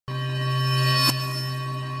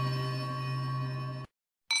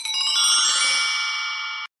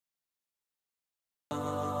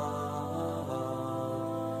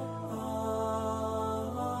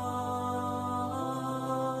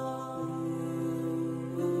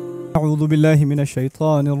أعوذ بالله من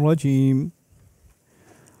الشيطان الرجيم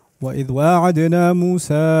وإذ واعدنا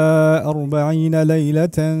موسى 40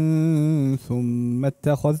 ليلة ثم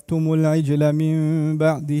اتخذتم العجل من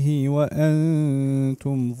بعده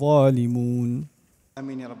وأنتم ظالمون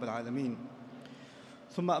آمين يا رب العالمين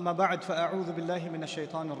ثم أما بعد فأعوذ بالله من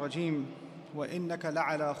الشيطان الرجيم وإنك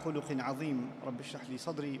لعلى خلق عظيم رب اشرح لي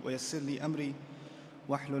صدري ويسر لي أمري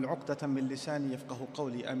واحلل عقدة من لساني يفقه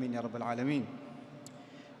قولي آمين يا رب العالمين.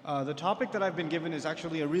 The topic that I've been given is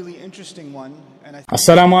actually a really interesting one and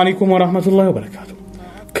السلام عليكم ورحمة الله وبركاته.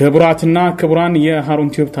 كبراتنا كبران يا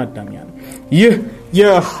haruntube ታዳሚያን ይህ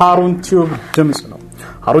የharuntube ድምጽ ነው።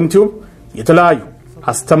 haruntube የተለያዩ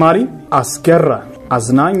አስተማሪ አስገራሚ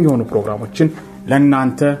አዝናኝ የሆኑ ፕሮግራሞችን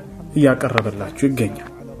ለእናንተ ያቀርብላችሁ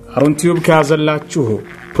ይገኛል። haruntube ከያዘላችሁ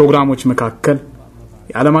ፕሮግራሞች መካከል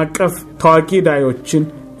የዓለም አቀፍ ታዋቂ ዳዮችን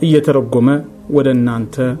እየተረጎመ ወደ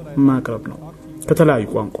እናንተ ማቅረብ ነው። ከተለያዩ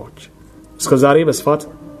ቋንቋዎች እስከዛሬ በስፋት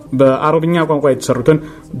በአረብኛ ቋንቋ የተሰሩትን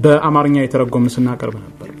በአማርኛ የተረጎምን ስናቀርብ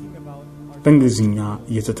ነበር። በእንግሊዝኛ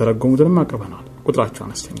እየተተረጎሙትን ማቅረበናል። ቁጥራቸው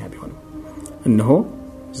አነስተኛ ቢሆንም እነሆ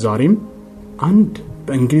ዛሬም አንድ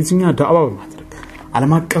በእንግሊዝኛ ዳዕዋ በማድረግ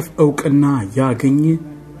ዓለም አቀፍ ዕውቅና ያገኘ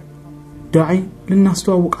ዳዒ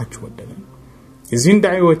ልናስተዋውቃችሁ ወደድን። የዚህን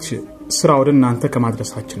ዳዒዎች ስራ ወደ እናንተ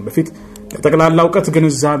ከማድረሳችን በፊት ለጠቅላላ ዕውቀት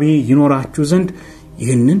ግንዛቤ ይኖራችሁ ዘንድ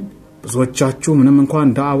ይህንን ብዙዎቻችሁ ምንም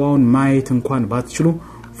እንኳን ዳዕዋውን ማየት እንኳን ባትችሉ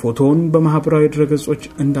ፎቶውን በማህበራዊ ድረገጾች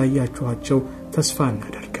እንዳያችኋቸው ተስፋ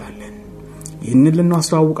እናደርጋለን። ይህንን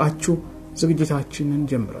ልናስተዋውቃችሁ ዝግጅታችንን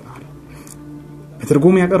ጀምረናል።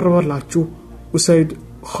 በትርጉም ያቀርበላችሁ ኡሰይድ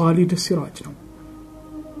ኻሊድ ሲራጅ ነው።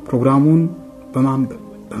 ፕሮግራሙን በማንበብ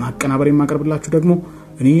በማቀናበር የማቀርብላችሁ ደግሞ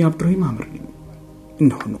እኔ አብዱራሂም አምር ነኝ።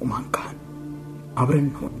 እነሆ ኑዕማን ካን አብረን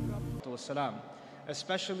ነው።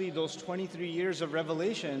 Especially those 23 years of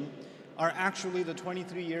revelation are actually the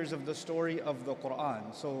 23 years of the story of the Quran.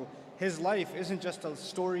 So his life isn't just a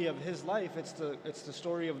story of his life, it's the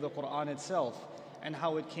story of the Quran itself and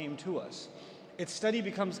how it came to us. Its study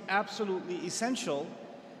becomes absolutely essential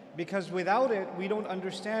because without it we don't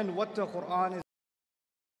understand what the Quran is.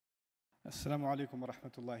 Assalamu alaikum wa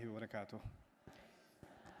rahmatullahi wa barakatuh.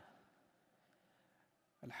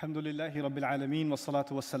 الحمد لله رب العالمين والصلاة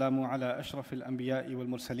والسلام على أشرف الأنبياء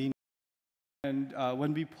والمرسلين. And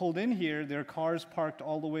when we pulled in here, there are cars parked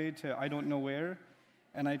all the way to I don't know where.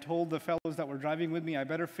 And I told the fellows that were driving with me, I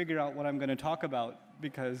better figure out what I'm going to talk about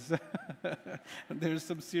because there's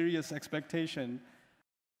some serious expectation.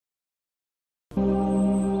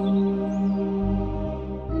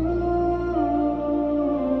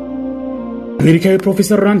 አሜሪካዊ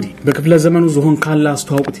ፕሮፌሰር ራንዲ በክፍለ ዘመኑ ዞን ካላ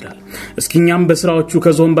አስተዋውቁት ይላል። እስኪኛም በስራዎቹ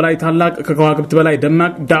ከዞን በላይ ታላቅ ከከዋክብት በላይ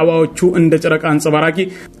ደማቅ ዳዕዋዎቹ እንደ ጨረቃ አንጸባራቂ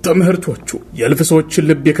ትምህርቶቹ የልፍሶችን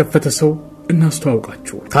ልብ የከፈተ ሰው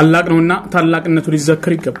እናስተዋውቃችሁ። ታላቅ ነውና ታላቅነቱ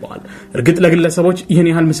ሊዘከር ይገባዋል። እርግጥ ለግለሰቦች ይህን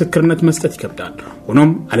ያህል ምስክርነት መስጠት ይከብዳል።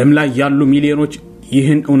 ሆኖም ዓለም ላይ ያሉ ሚሊዮኖች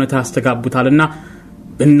ይህን እውነታ ያስተጋቡታልና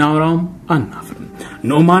ብናወራውም አናፍርም።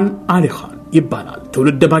 ኑዕማን አሊ ኻን ይባላል።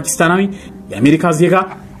 ትውልደ ፓኪስታናዊ የአሜሪካ ዜጋ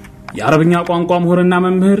የአረብኛ ቋንቋ ምሁርና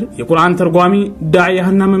መምህር የቁርአን ተርጓሚ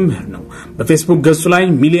ዳዒያና መምህር ነው። በፌስቡክ ገጹ ላይ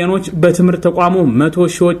ሚሊዮኖች በትምህርት ተቋሙ 100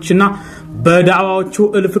 ሺዎችና በዳዕዋዎቹ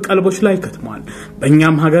እልፍ ቀልቦች ላይ ከትሟል።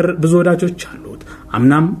 በእኛም ሀገር ብዙ ወዳጆች አሉት።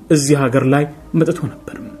 አምናም እዚህ ሀገር ላይ መጥቶ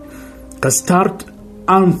ነበር። ከስታርት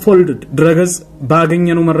አንፎልድድ ድረገጽ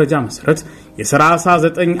ባገኘነው መረጃ መሰረት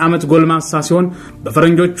የ39 ዓመት ጎልማሳ ሲሆን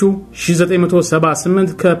በፈረንጆቹ 1978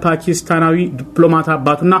 ከፓኪስታናዊ ዲፕሎማት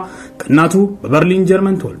አባቱና ከናቱ በበርሊን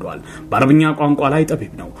ጀርመን ተወልዷል። በአረብኛ ቋንቋ ላይ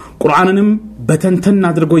ጠቢብ ነው። ቁርአንንም በተንተን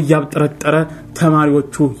አድርጎ ያብጠረጠረ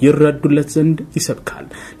ተማሪዎቹ ይረዱለት ዘንድ ይሰብካል።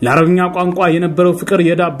 ለአረብኛ ቋንቋ የነበረው ፍቅር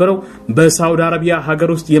የዳበረው በሳውዲ አረቢያ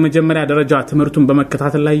ሀገር ውስጥ የመጀመሪያ ደረጃ ትምህርቱን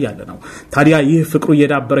በመከታተል ላይ ያለ ነው። ታዲያ ይህ ፍቅሩ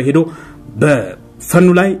የዳበረ ሄዶ በፈኑ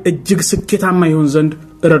ላይ እጅግ ስኬታማ ይሆን ዘንድ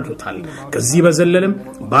ረድቶታል። ከዚህ በዘለለም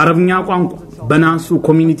በአረብኛ ቋንቋ በናሱ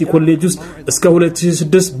ኮሚኒቲ ኮሌጅ ውስጥ እስከ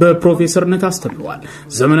 2006 በፕሮፌሰርነት አስተምሯል።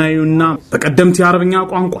 ዘመናዊውና በቀደምት የአረብኛ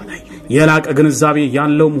ቋንቋ ላይ የላቀ ግንዛቤ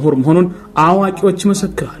ያለው ምሁር መሆኑን አዋቂዎች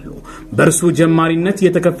መሰክራሉ። በርሱ ጀማሪነት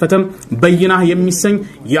የተከፈተም በይና የሚሰኝ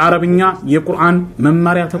የአረብኛ የቁርአን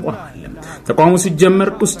መማሪያ ተቋም አለ። ተቋሙ ሲጀመር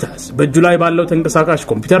ኡስታዝ በእጁ ላይ ባለው ተንቀሳቃሽ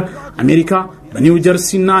ኮምፒውተር አሜሪካ በኒው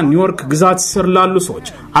ጀርሲና ኒውዮርክ ግዛት ስር ላሉ ሰዎች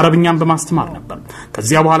አረብኛን በማስተማር ነበር።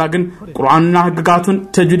 ከዚያ በኋላ ግን ቁርአንና ህግጋቱን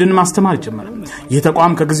ተጅዊድን ማስተማር ጀመረ። ይህ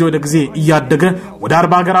ተቋም ከጊዜ ወደ ጊዜ እያደገ ወደ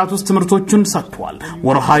 40 ሀገራት ውስጥ ትምህርቶችን ሰጥቷል።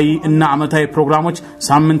 ወርሃዊ እና ዓመታዊ ፕሮግራሞች፣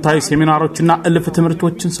 ሳምንታዊ ሴሚናሮችና እልፍ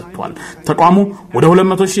ትምህርቶችን ሰጥቷል። ተቋሙ ወደ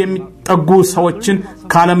 200 ሺህ የሚጠጉ ሰዎችን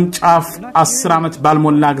ካለም ጫፍ 10 ዓመት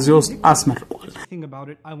ባልሞላ ጊዜ ውስጥ አስመርቋል። Think about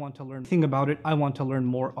it, I want to learn. Think about it, I want to learn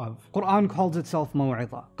more of. Quran calls itself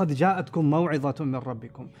maw'idha. قَدْ جَاءَتْكُمْ مَوْعِظَةٌ مِّن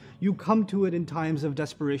رَبِّكُمْ. You come to it in times of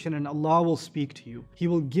desperation and Allah will speak to you. He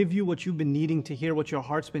will give you what you've been needing to hear, what your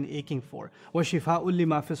heart's been aching for. وَشِفَاءٌ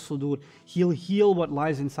لِمَا فِي الصُّدُورِ. He'll heal what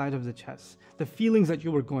lies inside of the chest. The feelings that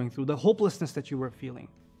you were going through, the hopelessness that you were feeling.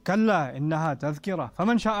 كَلَّا إِنَّهَا تَذْكِرَةٌ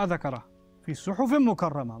فَمَنْ شَاءَ ذَكَرَهُ في صحف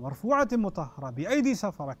مكرمة مرفوعة مطهرة بأيدي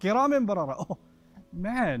سفرة كرام بررة. Oh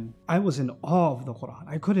man, I was in awe of the Quran.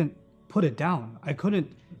 I couldn't put it down. I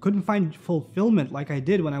couldn't find fulfillment like I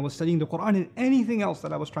did when I was studying the Quran and anything else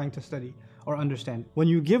that I was trying to study or understand. When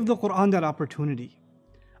you give the Quran that opportunity,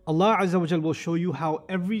 Allah Azza wa Jal will show you how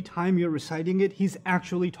every time you're reciting it, He's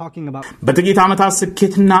actually talking about. በጥቂት ዓመታት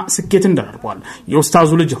ስኬትን ደርቧል። የኡስታዙ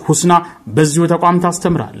ልጅ ሁስና በዚሁ ተቋም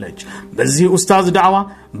ታስተምራለች። በዚህ ኡስታዝ ዳዕዋ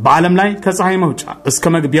በዓለም ላይ ከፀሐይ መውጫ እስከ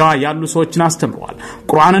መግቢያዋ ያሉ ሰዎችን አስተምሯል።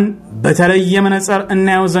 ቁርአንን በተለየ መነጽር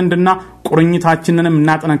እናየው ዘንድና ቁርኝታችንንም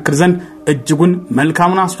እናጠነክር ዘንድ እጅጉን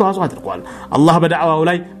መልካሙን አስተዋጽኦ አድርጓል። አላህ በዳዕዋው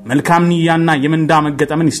ላይ መልካም ንያና የምንዳ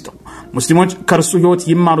መገጠምን ይስጠው። ሙስሊሞች ከርሱ ህይወት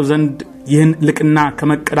ይማሩ ዘንድ ይህን ልቅና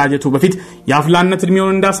ከመቀዳጀቱ በፊት ያፍላነት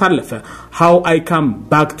እድሜውን እንዳሳለፈ how I come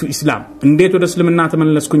back to Islam እንዴት ወደ እስልምና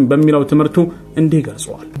ተመለስኩኝ በሚለው ትምርቱ እንዲህ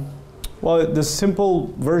ገልጿል። Well, the simple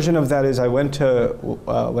version of that is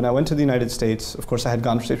when I went to the United States, of course I had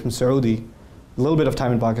gone straight from Saudi, a little bit of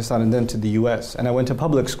time in Pakistan and then to the US, and I went to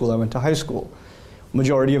public school, I went to high school.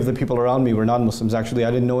 Majority of the people around me were non-Muslims. Actually,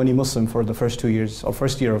 I didn't know any Muslim for the first 2 years, or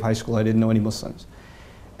first year of high school, I didn't know any Muslims.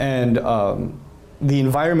 And the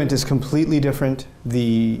environment is completely different, the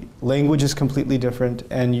language is completely different,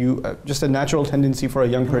 and just a natural tendency for a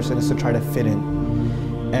young person is to try to fit in.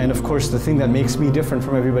 And of course, the thing that makes me different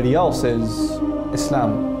from everybody else is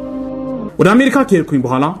Islam. ወደ አሜሪካ ከሄድኩኝ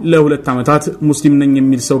በኋላ ለሁለት ዓመታት ሙስሊም ነኝ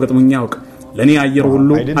የሚል ሰው ገጥሞኝ ያውቅ። ለኔ አየር ሁሉ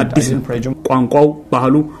አዲስ ቋንቋው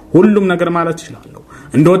ባህሉ ሁሉም ነገር ማለት ይችላል።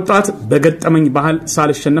 እንደወጣት በገጠመኝ ባህል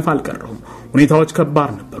ሳልሸነፍ አልቀረሁም። ሁኔታዎች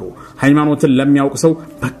ከባድ ነበሩ። ሃይማኖትን ለሚያውቅ ሰው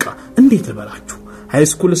በቃ እንዴት ልበላችሁ ሃይ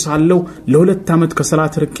ስኩል ሳለው ለሁለት ዓመት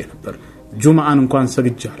ከሰላት ርቄ ነበር። ጁማአን እንኳን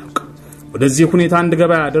ሰግጄ አላውቅም። ወደዚህ ሁኔታ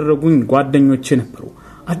እንድገባ ያደረጉኝ ጓደኞቼ ነበሩ።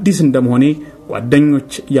 አዲስ እንደመሆኔ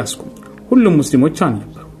ጓደኞች ያስኩኝ ሁሉም ሙስሊሞች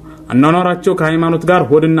አልነበሩ። አናናራቸው ከሃይማኖት ጋር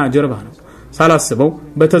ሆድና ጀርባ ነው። ሳላስበው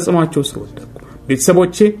በተጽዕኖአቸው ስር ወደቅኩ።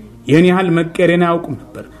 ቤተሰቦቼ ይህን ያህል መቀየሬን አያውቁም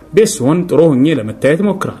ነበር። ቤትሶን ጥሩ ሆኜ ለመታየት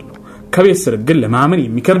ሞክራለሁ። ከቤት ስር ግን ለማመን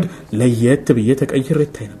የሚከብድ ለየት ብዬ ተቀይሬ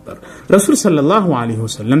ታይ ነበር። ረሱል ሰለላሁ ዐለይሂ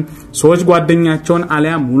ወሰለም ሰዎች ጓደኛቸውን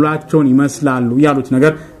አልያም ሙላቸውን ይመስላሉ ያሉት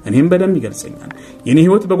ነገር እኔም በደም ይገልጸኛል። የኔ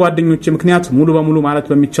ህይወት በጓደኞቼ ምክንያት ሙሉ በሙሉ ማለት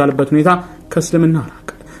በሚቻልበት ሁኔታ ከእስልምና ራቀ።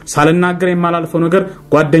 ሳልናገር የማላልፈው ነገር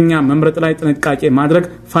ጓደኛ መምረጥ ላይ ጥንቃቄ ማድረግ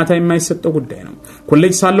ፋታ የማይሰጠው ጉዳይ ነው።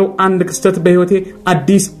 ኮሌጅ ሳለው አንድ ክስተት በህይወቴ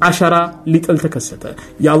አዲስ አሻራ ሊጥል ተከሰተ።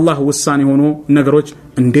 የአላህ ውሳኔ ሆኖ ነገሮች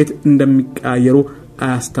እንዴት እንደሚቀያየሩ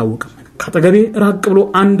አያስታውቅም። ከተገቤ ራቅ ብሎ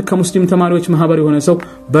አንድ ከሙስሊም ተማሪዎች ማህበር የሆነ ሰው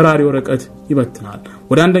በራሪ ወረቀት ይበትናል።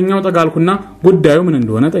 ወደ አንደኛው ተጋልኩና ጉዳዩ ምን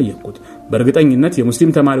እንደሆነ ጠየቅኩት። በእርግጠኝነት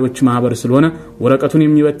የሙስሊም ተማሪዎች ማህበር ስለሆነ ወረቀቱን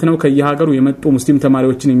የሚበትነው ከየሀገሩ የመጡ ሙስሊም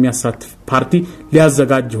ተማሪዎችን የሚያሳትፍ ፓርቲ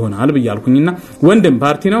ሊያዘጋጅ ይሆናል ብያልኩኝና ወንድም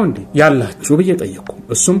ፓርቲ ነው እንዴ ያላችሁ ብዬ ጠየቅኩ።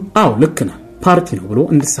 እሱም አዎ ልክ ነህ ፓርቲ ነው ብሎ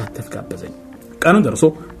እንድሳተፍ ጋበዘኝ። ቀኑ ደርሶ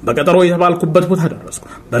በቀጠሮ የተባልኩበት ቦታ ደረስኩ።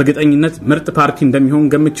 በእርግጠኝነት ምርጥ ፓርቲ እንደሚሆን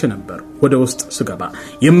ገምቼ ነበር። ወደ ውስጥ ስገባ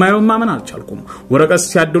የማየውን ማመን አልቻልኩም። ወረቀት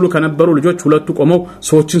ሲያድሉ ከነበሩ ልጆች ሁለቱ ቆመው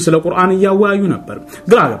ሰዎችን ስለ ቁርአን ያወያዩ ነበር።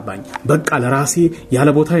 ግራ ገባኝ። በቃ ለራሴ ያለ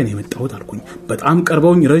ቦታዬ ነው የመጣሁት አልኩኝ። በጣም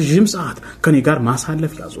ቀርበውኝ ረጅም ሰዓት ከኔ ጋር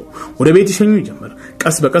ማሳለፍ ያዙ። ወደ ቤት ይሸኙ ጀመር።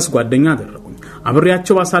 ቀስ በቀስ ጓደኛ አደረጉኝ።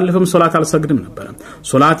 አብሬያቸው ባሳልፈም ሶላት አልሰግድም ነበር።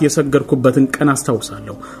 ሶላት የሰገድኩበትን ቀን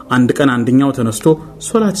አስታውሳለሁ። አንድ ቀን አንደኛው ተነስቶ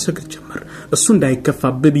ሶላት ይሰግድ ጀመር። እሱ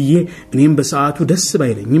እንዳይከፋብ ብዬ እኔም በሰዓቱ ደስ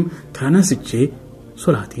ባይለኝም ተነስቼ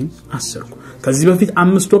ሶላቴን አሰርኩ። ከዚህ በፊት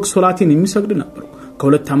 5 ወቅት ሶላቴን የሚሰግድ ነበር።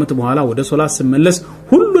 ከሁለት ዓመት በኋላ ወደ ሶላት ስመለስ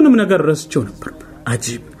ሁሉንም ነገር ረስቼው ነበር።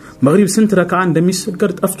 አጂብ መግሪብ ስንት ረካዓ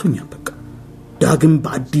እንደሚሰገድ ጠፍቶኛል። በቃ ዳግም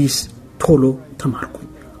በአዲስ ቶሎ ተማርኩ።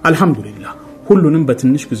 አልহামዱሊላህ ሁሉንም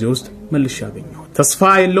በትንሽ ጊዜ ውስጥ መልሼ ያገኘው። ተስፋ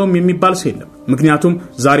የለውም የሚባል ሰው የለም። ምክንያቱም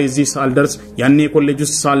ዛሬ እዚህ ሳልደርስ ያኔ ኮሌጅ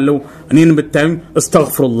ውስጥ ሳለው እኔን ብታዩኝ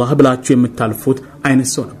አስተግፍሩላህ ብላችሁ የምታልፉት አይነት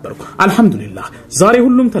ሰው ነበርኩ። አልহামዱሊላህ ዛሬ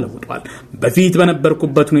ሁሉም ተለውጧል። በፊት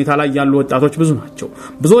በነበርኩበት ሁኔታ ላይ ያሉ ወጣቶች ብዙ ናቸው።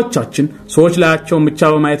 ብዙዎቻችን ሰዎች ላያቸው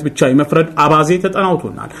ብቻ በማየት ብቻ የመፍረድ አባዜ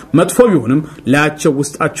ተጠናውቶናል። መጥፎ ቢሆንም ላያቸው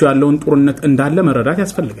ውስጣቸው ያለውን ጡርነት እንዳለ መረዳት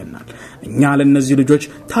ያስፈልገናል። እኛ ለነዚህ ልጆች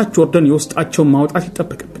ታች ወርደን የውስጣቸው ማውጣት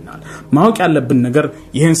ይጠበቅብናል። ማወቅ ያለብን ነገር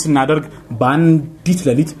ይሄን ስናደርግ በአንዲት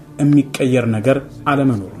ሌሊት የሚቀየር ነገር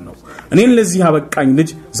አለመኖር ነው። እኔን ለዚህ አበቃኝ ልጅ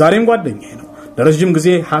ዛሬም ጓደኛዬ ነው። ለረጅም ጊዜ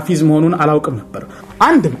ሐፊዝ መሆኑን አላውቅም ነበር።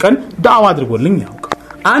 አንድም ቀን ዳዕዋ አድርጎልኝ ያውቅ።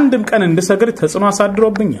 አንድም ቀን እንድሰግድ ተጽዕኖ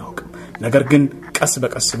አሳድሮብኝ ያውቅ። ነገር ግን ቀስ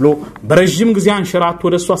በቀስ ብሎ በረጅም ጊዜ አንሸራቶ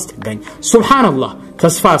ወደሱ አስጠጋኝ ሱብሃንአላህ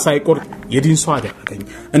ተስፋ ሳይቆርጥ የዲን ሰው አደረገኝ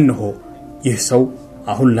እነሆ ይህ ሰው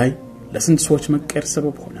አሁን ላይ ለስንት ሰዎች መቀየር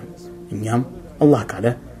ሰበብ ሆነ እኛም አላህ ካለ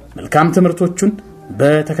መልካም ትምህርቶቹን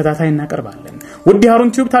በተከታታይ እናቀርባለን ውድ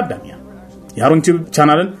haruntube ታዳሚያ haruntube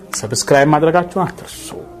ቻናልን ሰብስክራይብ ማድረጋችሁን አትርሱ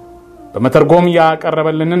በመተርጎም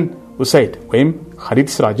ያቀረበልንን ወሰይድ ወይም ኻሊድ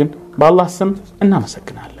ስራጅን በአላህ ስም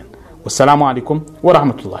እናመሰግናለን ወሰላሙ አለይኩም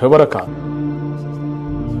ወራህመቱላሂ ወበረካቱ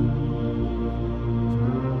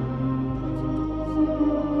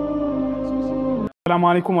ሰላም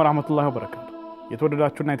አለይኩም ወራህመቱላሂ ወበረካቱ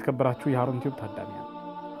የተወደዳችሁና የተከበራችሁ የharuntube ታዳሚያን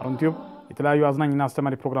haruntube የተለያዩ አዝናኝና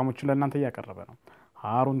አስተማሪ ፕሮግራሞችን ለእናንተ ያቀርበ ነው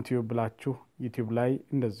haruntube ብላችሁ YouTube ላይ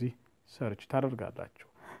እንደዚህ ሰርች ታደርጋላችሁ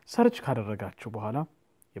ሰርች ካደረጋችሁ በኋላ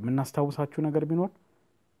የምናስተዋውሳችሁ ነገር ቢኖር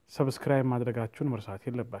ሰብስክራይብ ማድረጋችሁን መርሳት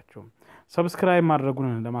የለባችሁም ሰብስክራይብ ማድረጉን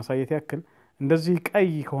ለማሳየት ያክል እንደዚህ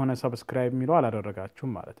ቀይ ከሆነ ሰብስክራይብ የሚለው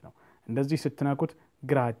አላደረጋችሁም ማለት ነው እንደዚህ ስትነኩት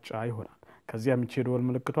ግራጫ ይሆናል ከዚያም የደወል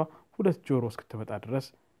ምልክቷ ሁለት ጆሮ እስክትመጣ ድረስ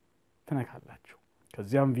ተነካላችሁ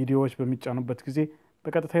ከዚያም ቪዲዮዎች በሚጫኑበት ጊዜ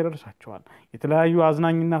በቀጥታ ይደርሳችኋል የተለያዩ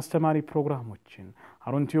አዝናኝና አስተማሪ ፕሮግራሞችን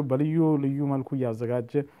haruntube በልዩ መልኩ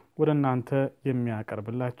ያዘጋጀ ወደናንተ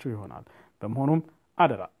የሚያቀርብላችሁ ይሆናል በመሆኑም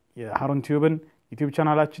አደራ የharuntubeን YouTube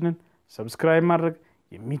ቻናላችንን ሰብስክራይብ ማድረግ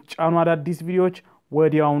የሚጫኑ አዳዲስ ቪዲዮዎች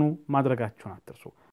ወዲያውኑ ማድረጋችሁን አትርሱ